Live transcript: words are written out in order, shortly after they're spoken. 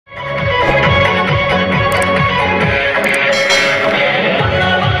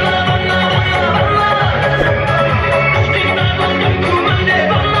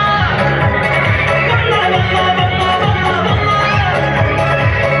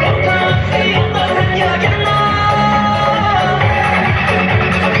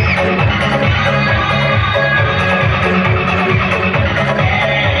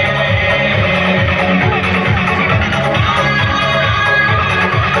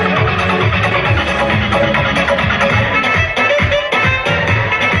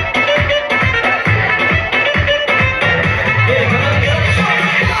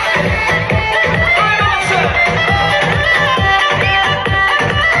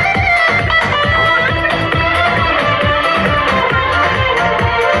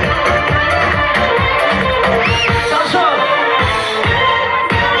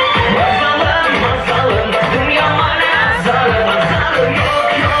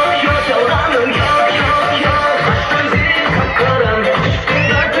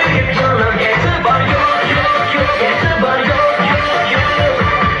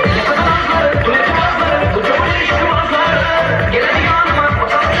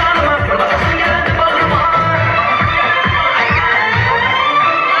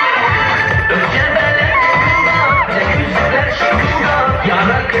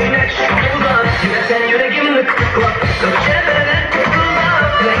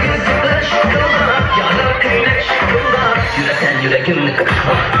yüreğimde.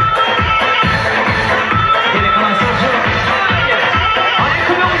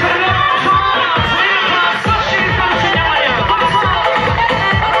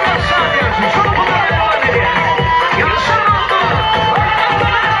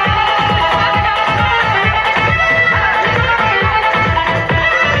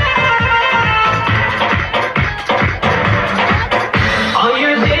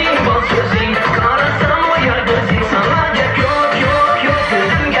 Sana yok yok yok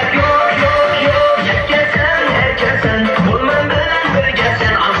gözüm gel.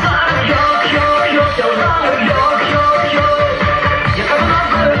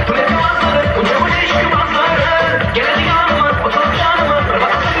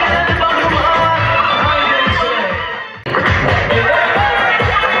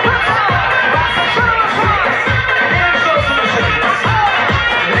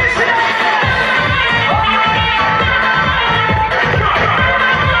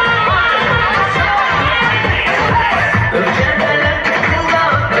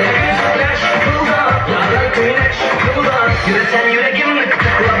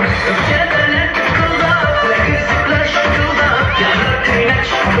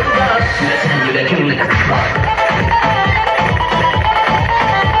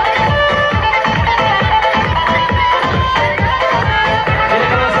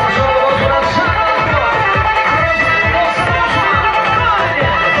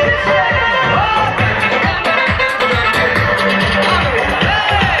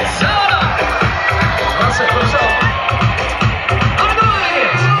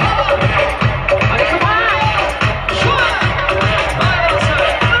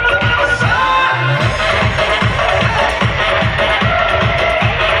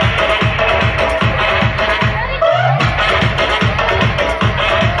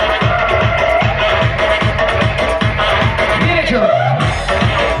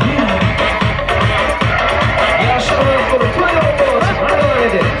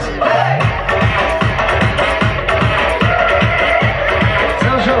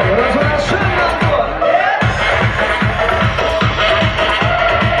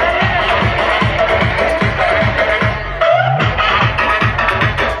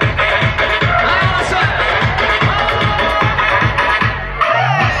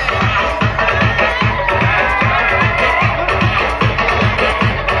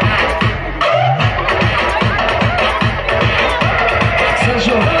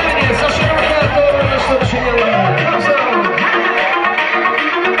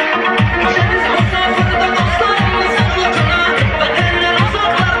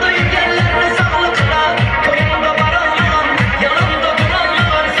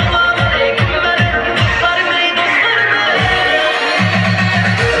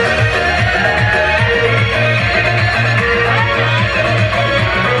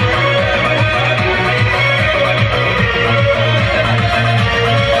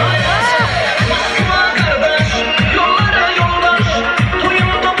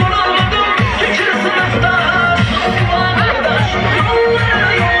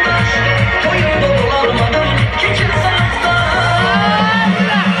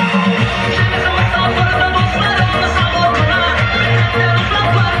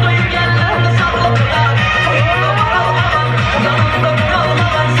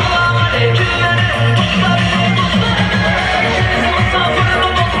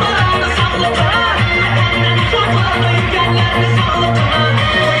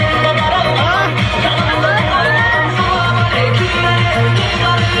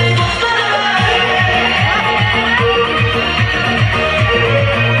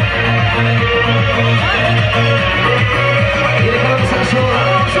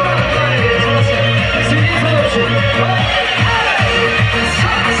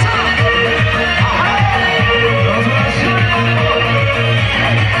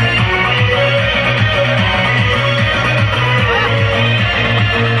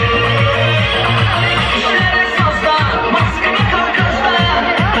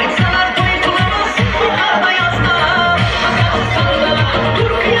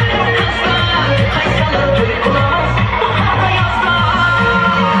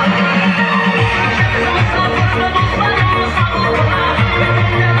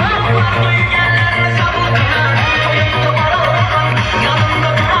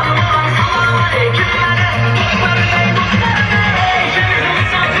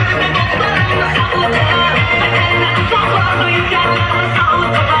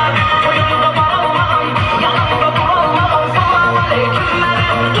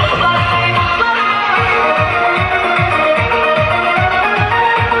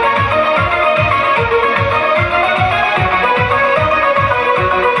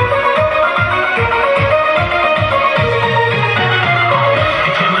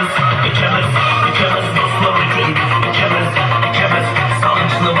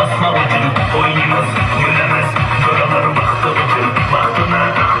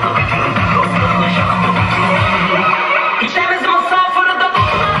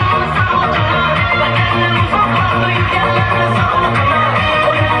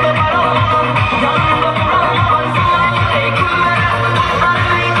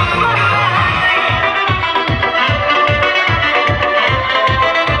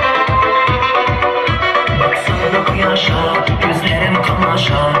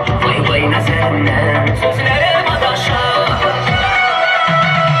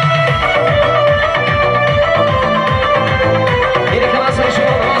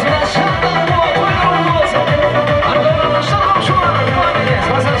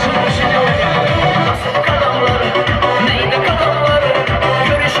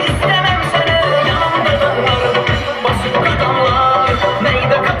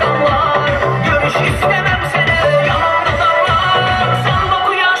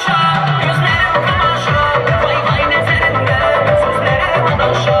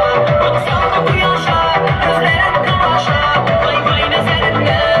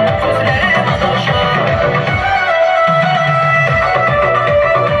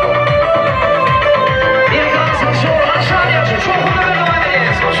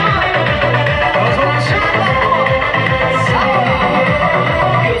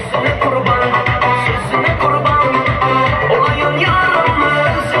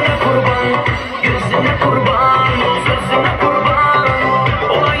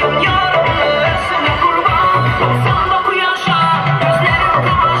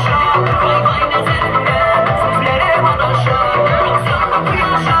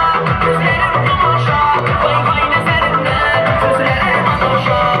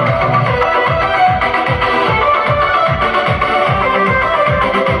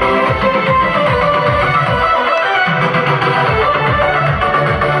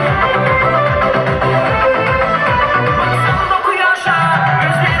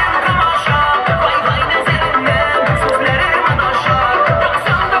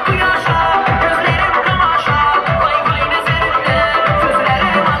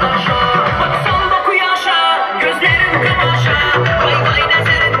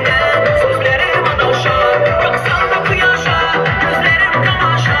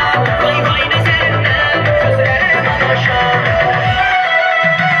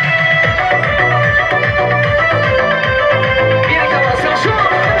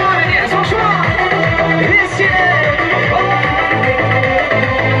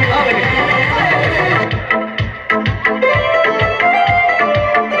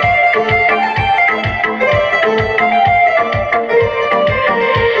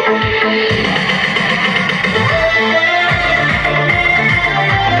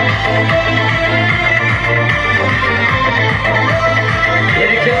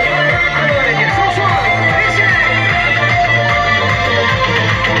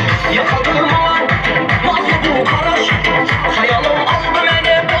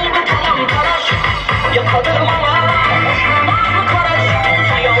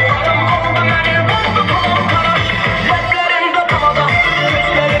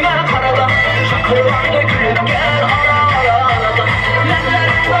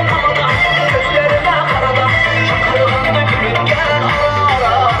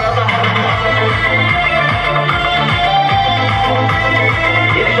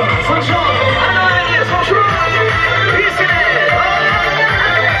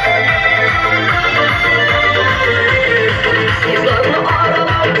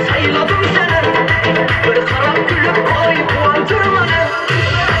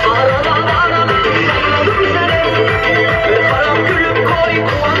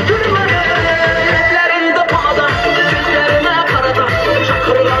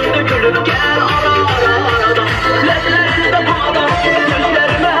 gülüp gel ara arada. Ledlerinde pamada,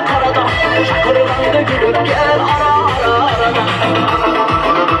 gözlerime karada. Şakırganda gülüp gel ara arada.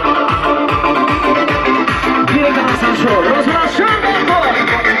 Bir kalsan şu, rozmasyon oldu.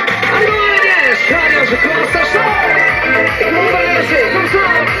 Hadi oynayın, şarjı kılsa şu. Kumbarası, kumsa.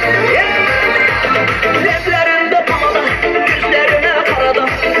 Ledlerinde pamada, gözlerime karada.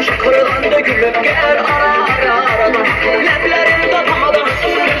 Şakırganda gülüp gel ara arada. Ledlerinde pamada,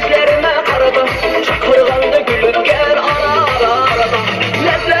 gözlerime karada. Şakırganda gülüp gel ara arada.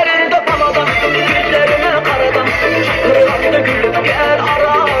 Ledlerinde pamada, gözlerime karada. Şakırganda gülüp gel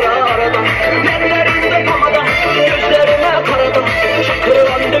ara arada. Ledlerinde pamada, gözlerime karada.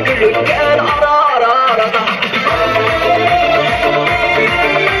 Şakırganda gülüp gel ara arada.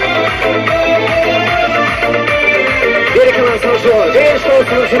 Geri kalan sanatçılar, değiş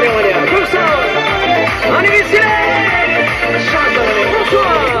olsun Süleyman'a. Kursan, hani bizlere, şartlarını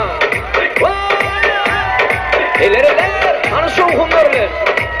kursan. Eller, hani şu hunlarını.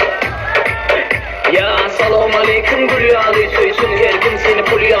 Ya salam aleyküm Gülyali, söysun geldim seni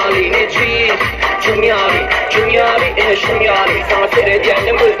Gülyali. Ne çiğ, Cümyali, Şümyali. Sana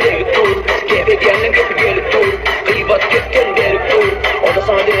seyrediyenim özdeyip dur, keyfediyenim köpü gelip dur. Kıybat köpken gelip dur, o da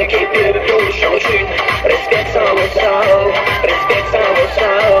sana dene keyif gelip dur. Şalışın, respekt sana olsa, respekt sana olsa,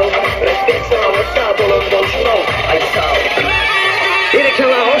 respekt sana olsa. Bolum bolşun ol, ay sağ ol. Bir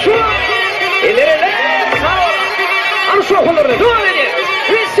kala hoşu, ellerine sağ ol. Hani şu okullarını dua edin,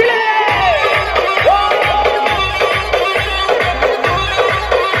 vesile.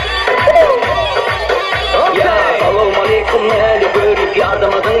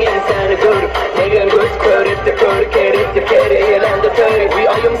 Yardamadın yeni seni görüp Neyen göz kör etti kere yelendi kör. Bir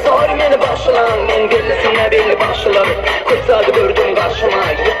ayım sorayım yeni başlan men gellisine belli başlar. Kutsadı gördüm karşıma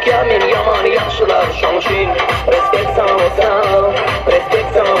yık ya meni yamanı yaşlılar. Şanışın respekt sana olsa,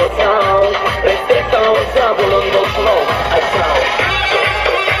 respekt sana olsa, respekt sana olsa. Bolum bolşun ol, ay sağ ol.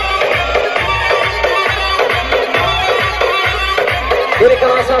 Geri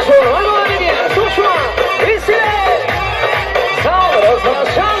kalan sen sonra hadi var diye soşma vesile.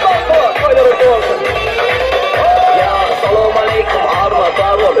 Ya salam aleyküm arma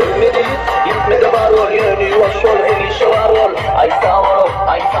var ol. Ölmediniz gitmedi var ol. Yönü hoş ol, el işi var ol. Ay sağ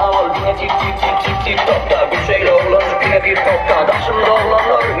ol, yine tip topta. Gülşeyle oğlan yine bir topta. Daşımda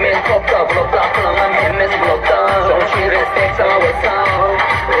oğlanlar men topta. Blokta kılamam bilmez blokta. Son şey respekt sana olsa,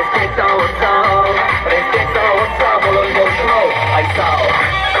 respekt sana olsa, respekt sana olsa. Bolum bolşun ol, ay sağ ol.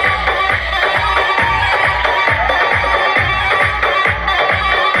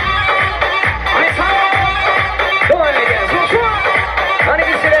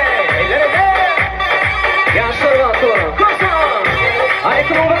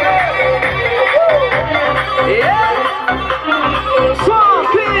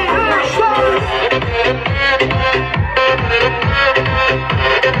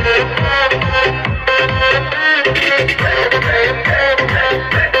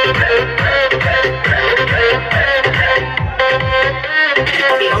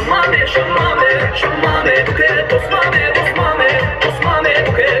 Şamame, buket, osmame,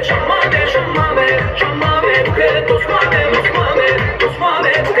 buket, şamame, buket, osmame, buket,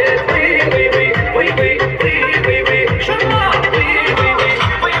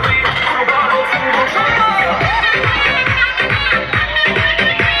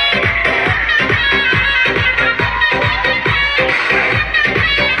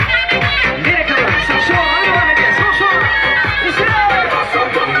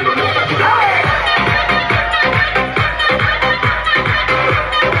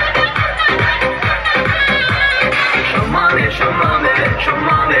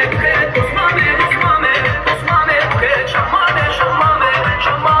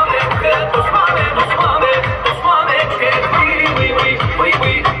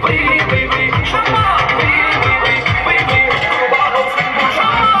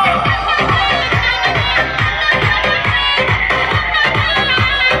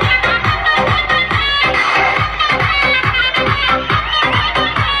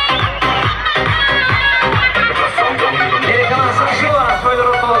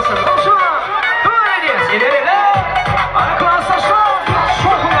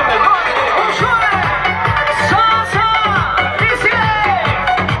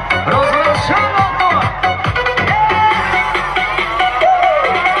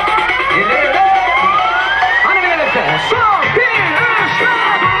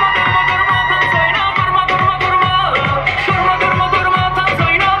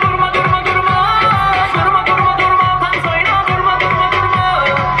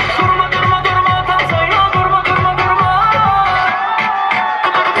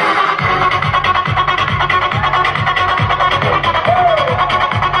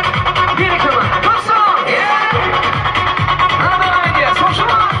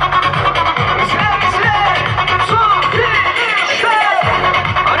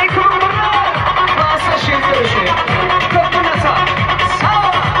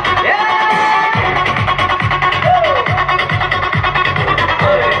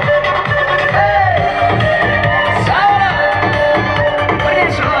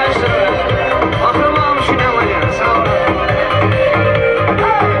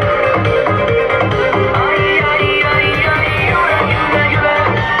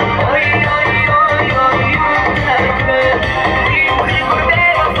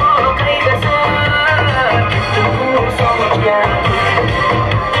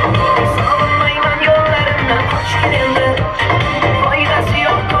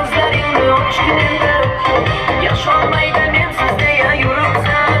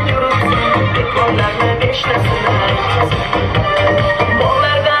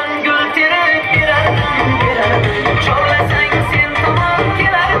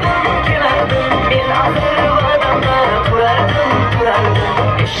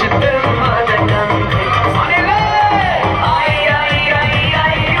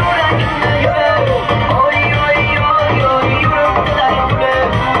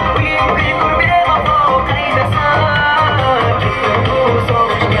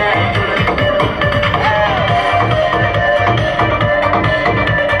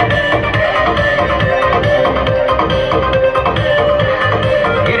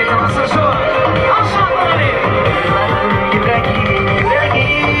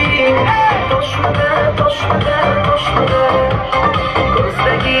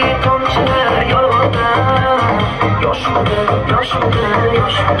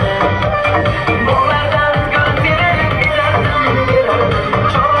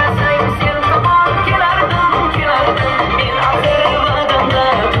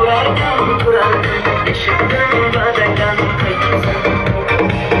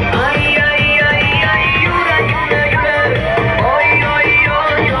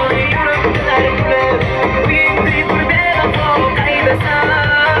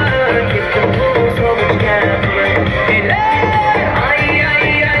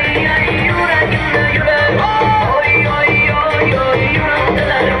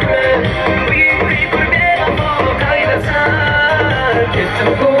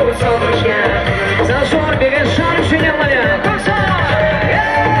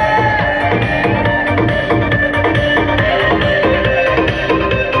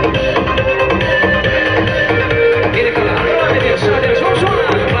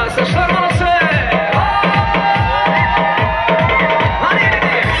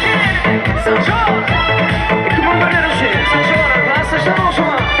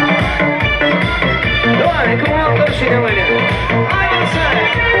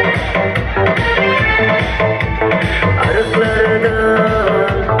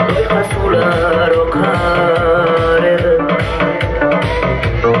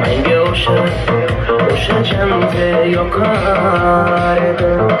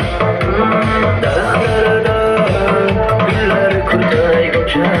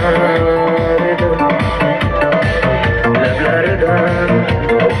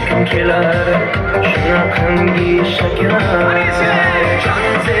 Shakar,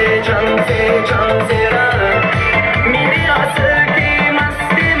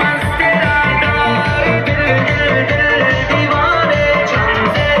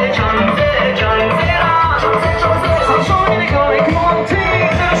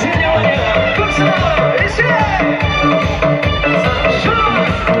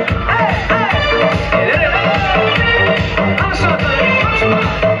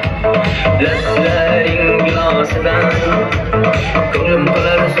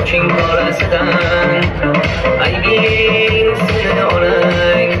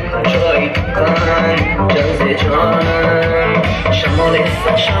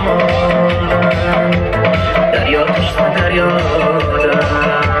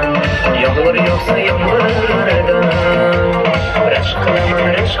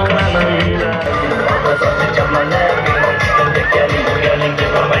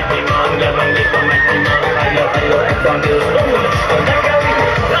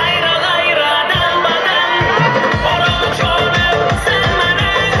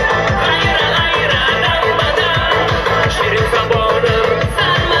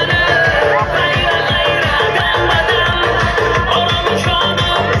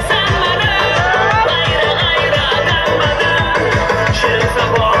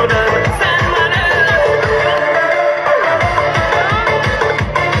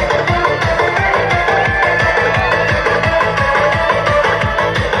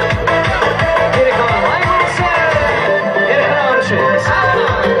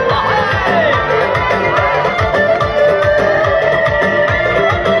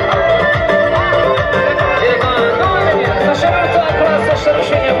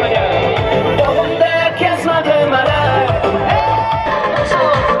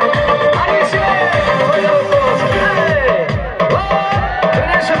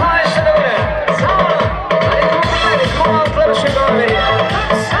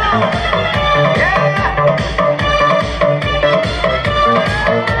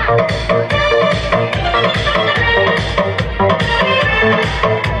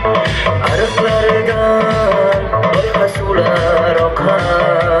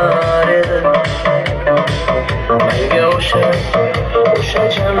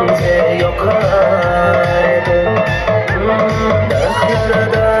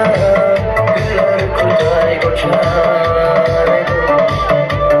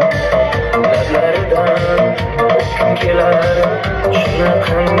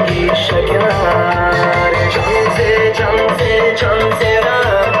 Janse, Janse, Janse,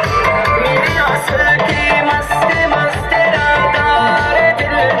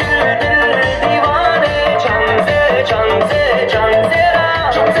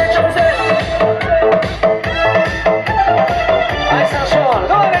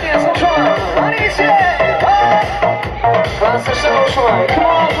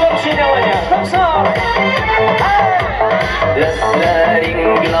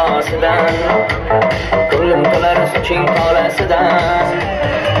 Gözlerin gülasidan, kırıntılar saçın kalesidan.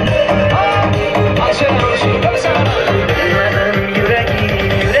 Bilmeden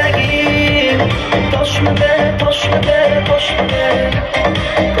yüreğim, toş mu be, toş mu be, toş mu be.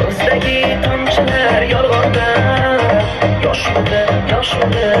 Gözdeki tamçılar yorganda, yoş mu be, yoş mu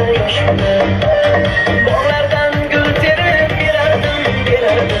be, yoş mu be. Bollardan gül terip girerdim,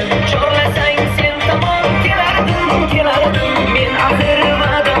 girerdim. Çorlasan sen tamam girerdim, girerdim. Men ahir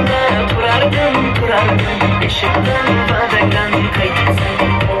vadamda turardım, turardım. Eşikten vadandan kaytasan.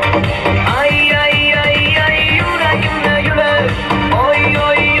 Ay ay ay ay yüreğimde güler. Oy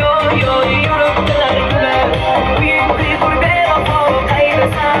oy oy oy yürekler güler. Büyük bir gurbe vafo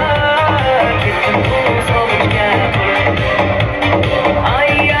kaytasan. Gittim bu sonuçta.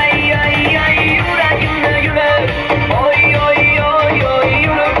 Ay ay ay ay yüreğimde güler. Oy oy oy oy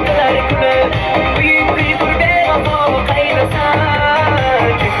yürekler güler. Büyük bir gurbe vafo kaytasan.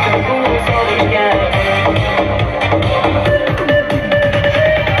 Gittim bu sonuçta.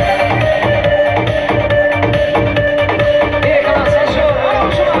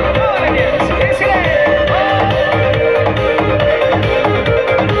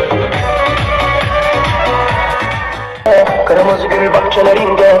 Kırmızı gül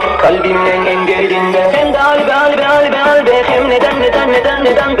bahçelerinde, kalbimin en derininde. Hem de albe albe albe albe, hem neden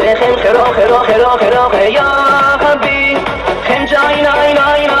be, hem hero ya Habbi. Hem cayn ayn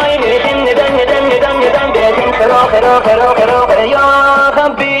hem neden be, hem hero ya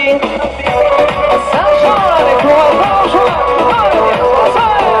Habbi.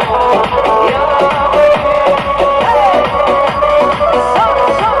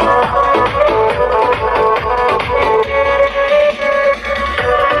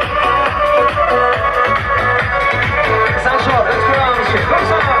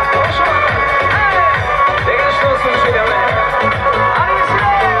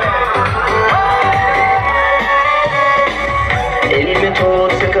 Elimi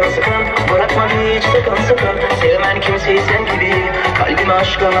tut sıkı sıkı, bırakma hiç sıkı sıkı. Sevmen kimseyi sen gibi, kalbime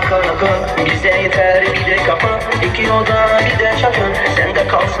aşkın akar akar. Bize yeter bir de kapı, iki oda bir de çatı. Sende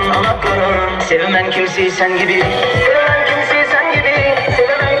kalsın anahtarın, sevmen kimseyi sen gibi. Sevmen kimseyi sen gibi,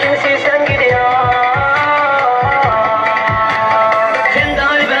 sevmen kimseyi sen gibi ya. Hem de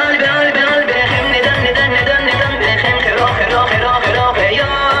albe albe albe albe, hem neden be, hem hero ya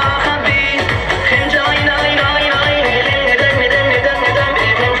Habbi. Hem cayn ayn hem neden be,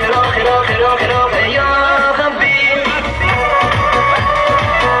 hem hero ya Habbi.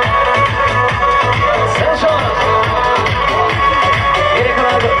 Sen sor. Geri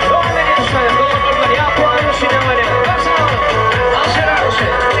kalan devam ediyorsun. Doğru ya puanı şuna var ya. Baksana. Aşağı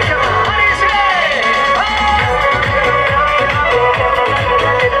aşağı. Hadi söyle.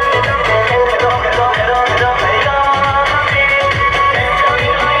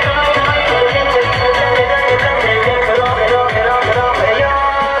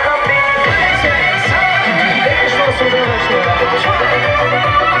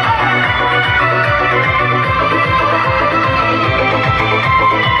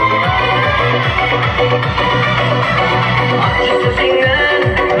 Sesinden,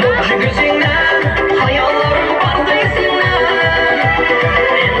 mutlu gözünden, hayallerim vardı izinden.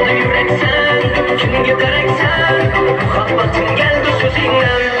 Endi yüreksen, kimge gereksen, muhabbetin geldi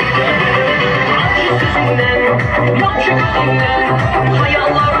sözünden. Acı sözünden, mutlu gözünden,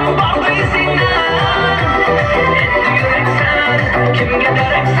 hayallerim vardı izinden. Endi yüreksen, kimge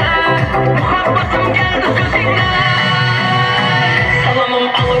gereksen, muhabbetin geldi sözünden. Salamım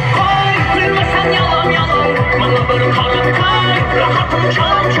alıp koy, bilmesen yalan yalan. Bana bir karap koy, rahatım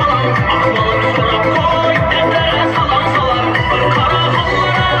çalan. Ahvalım sorap koy, dertlere salan. Bir kara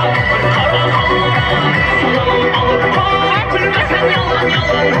hallara. Salamım alıp koy, bilmesen yalan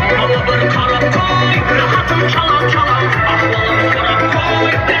yalan. Bana bir karap koy, rahatım çalan. Ahvalım sorap koy,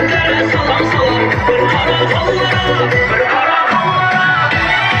 dertlere salan. Bir kara hallara.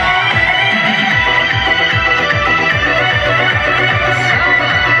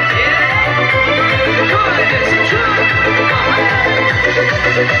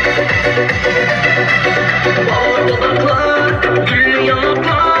 Bağlı dudaklar, gül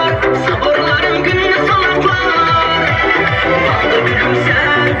yanaklar, sabırlarım günlü salaklar. Bağlı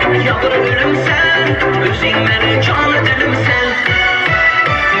gülümsen, yavru gülümsen, özün beni canlı dilimsen.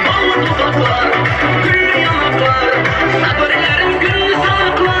 Bağlı dudaklar, gül yanaklar, sabırlarım günlü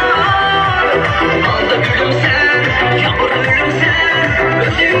salaklar. Bağlı gülümsen, yavru gülümsen,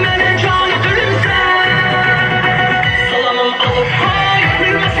 özün beni canlı dilimsen. Salamım alıp koy,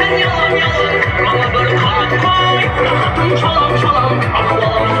 bilmesen yalan yalan. çalam çalam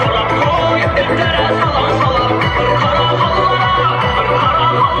ahvalım sorar koy ellere salam salam kara hallara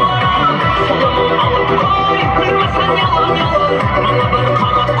solumum alıp koy kırmasın yalan yalan bana bir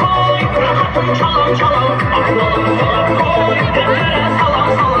kanat koy rahatım çalam çalam ahvalım sorar koy ellere salam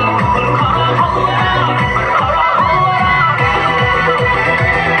salam kara hallara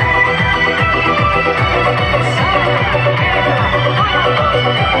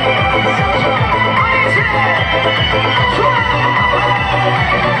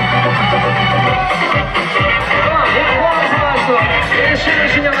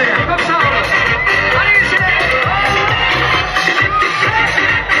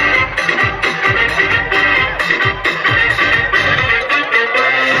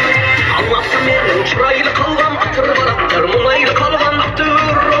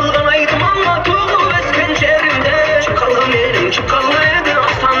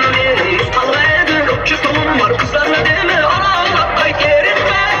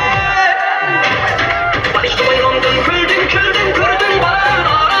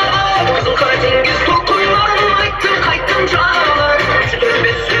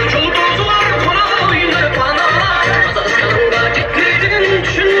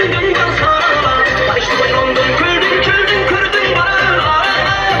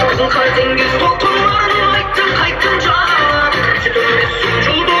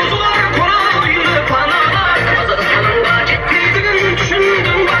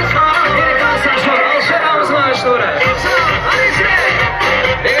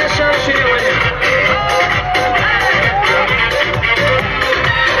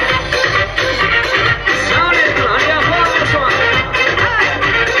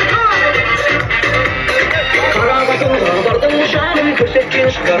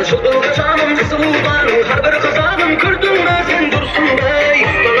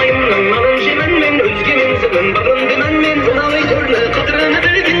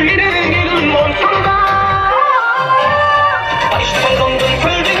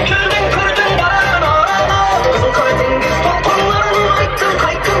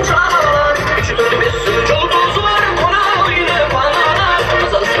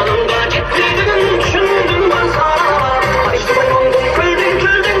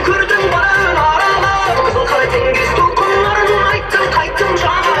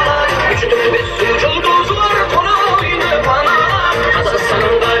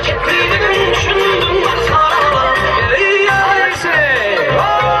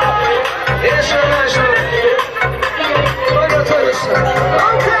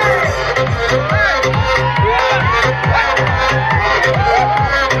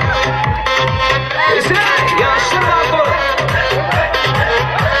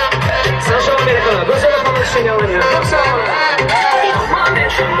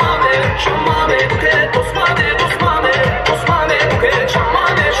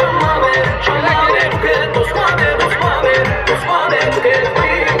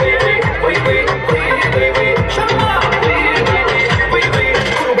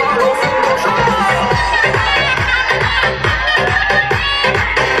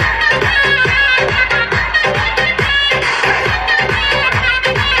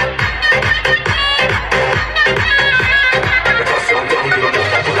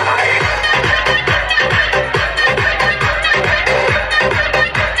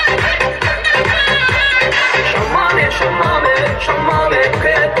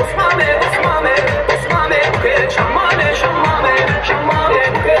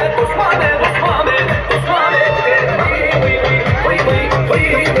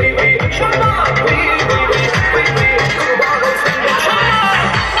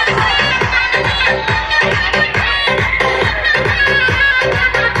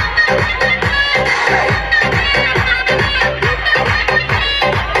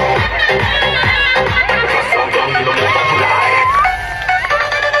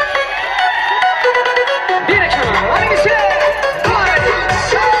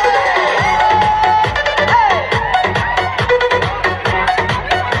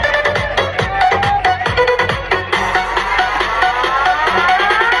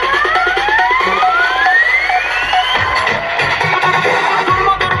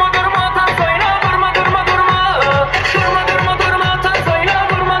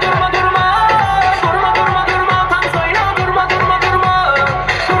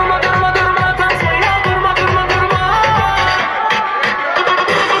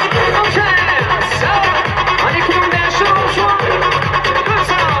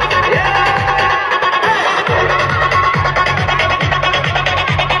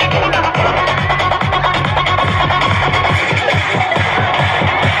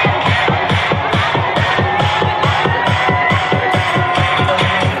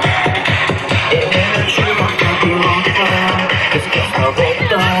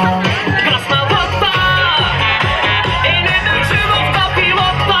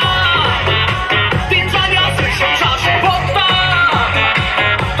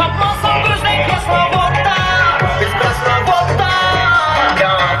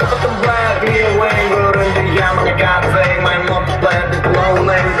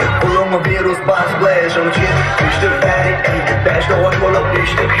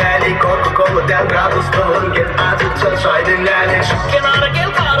gel dostum gel azıcık çay dinleyelim. Çık kenara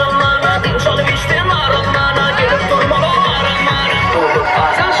gel kahramana, din çalıp içtin aralmana, gelip durmalı aramana.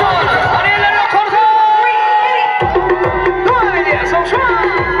 Sen şu an araylarına korku. Devam ediyorsun şu an.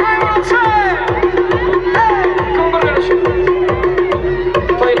 Hayvan çay. Hey, kumbar görüşüm.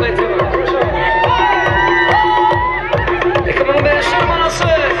 Toy kayıtı. 2005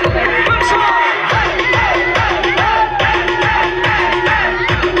 armanası.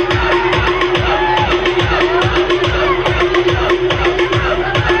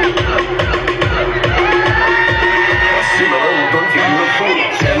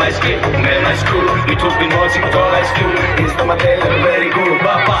 Mitos bin Mozik Dollar Stu Instamateller very good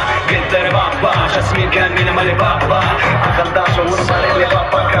Baba Gentlere baba Jasmin kan benim Ali Baba Akandan şovur maneli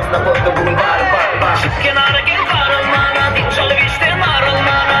baba Kasna botta bugün baba Çık kenara gel kahramana Din çalıp içtin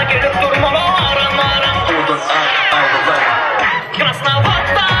aralmana Gelip durmalı aramana Udun ağlar Krasna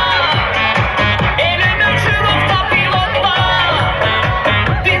vodka Elimin çırıkta pilotla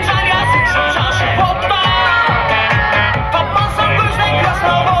Din çal yazık şu çarşı popta Tapmazsan gözden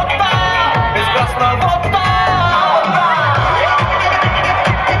krasna vodka Biz krasna vodka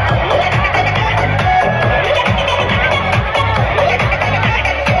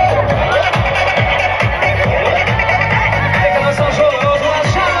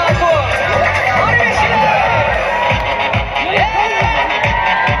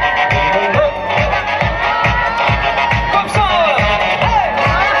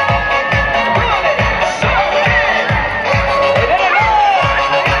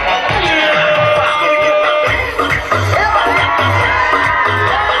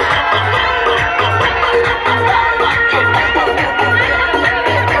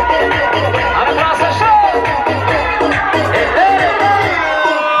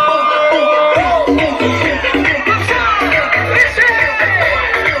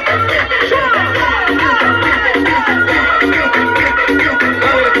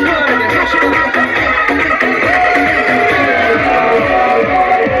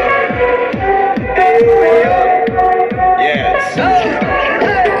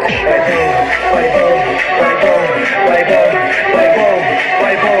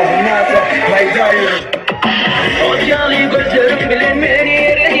Ocalı gözlerim bilen beni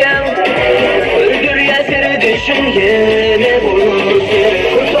yere gel Öldür yasiri düşün yine bulunur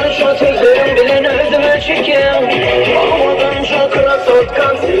Kurtaşa sözlerim bilen özüme çekem Havadan çakra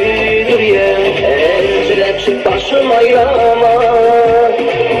sotkan sıydır yem Encilep çık başım ayrama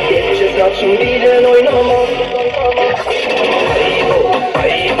Geçe saçım bilen oynama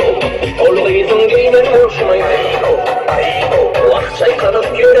Aybo Olgayızın giymen hoşuma Aybo Vakçay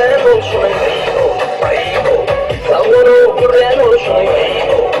kanıp gören hoşuma Aybo Savunu kurren hoşuna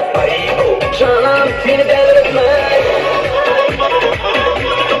Canım seni delirtme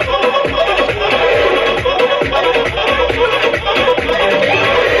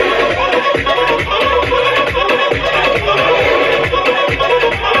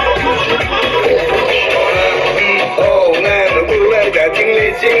Oh man, bu verga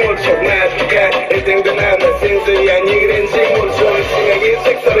dinleyicin ol çok nazik Ettiğinde nana sensin ya nigrensin ol çok Sine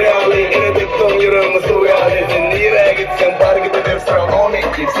gitsek sarıyalı Yine de son yürümü soğuyalı Nire gitsen park edip sıran 12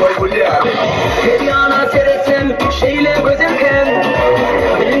 soy bulyalı Her yana seyrettim şeyle gözümken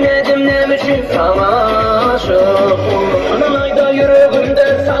Bilmedim ne için sana aşık Anayda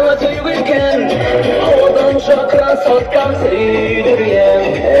yüreğimde sana tüygürken Havadan şakra satkan seydiriyem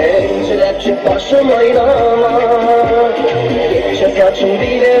Encilep çık başım oynama Geçe saçım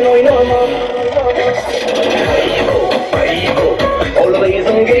bilen oynama Aybo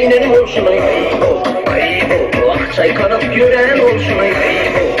Olgayızın giyinen hoşuna Aybo Vakçay kanıp gören hoşuna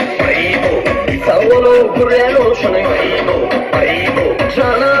Aybo Savunu kurren hoşuna Aybo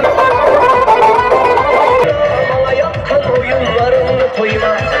Canım Bana yapkan oyunlarını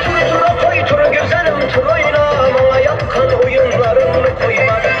koyma Tura koy tura güzelim tur oyna Bana yapkan oyunlarını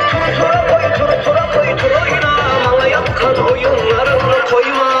koyma Tura koy tur oyna Bana yapkan oyunlarını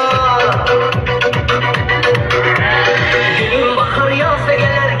koyma Gülüm bahar yaz da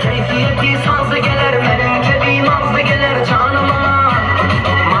gelir Keyfiyeti saz da gelir Benim kebim az da gelir canıma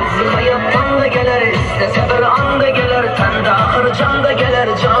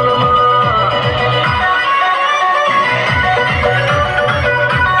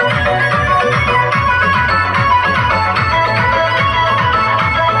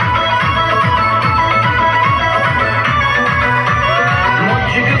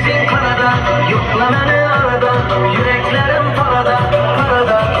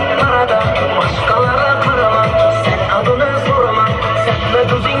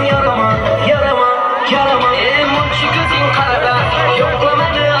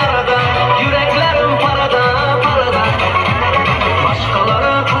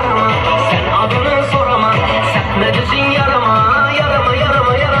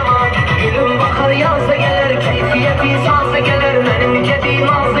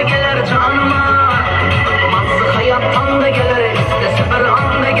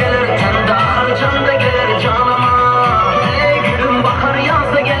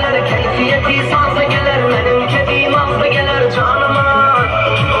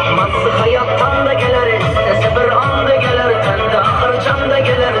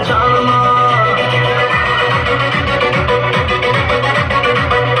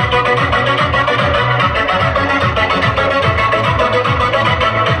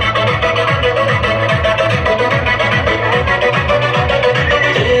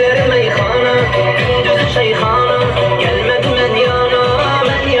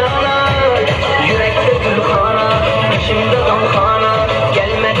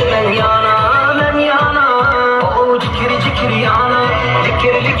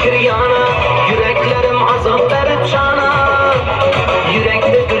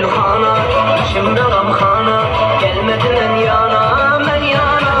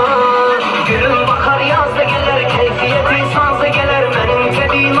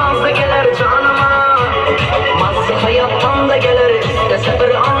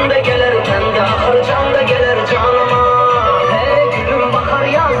sıfır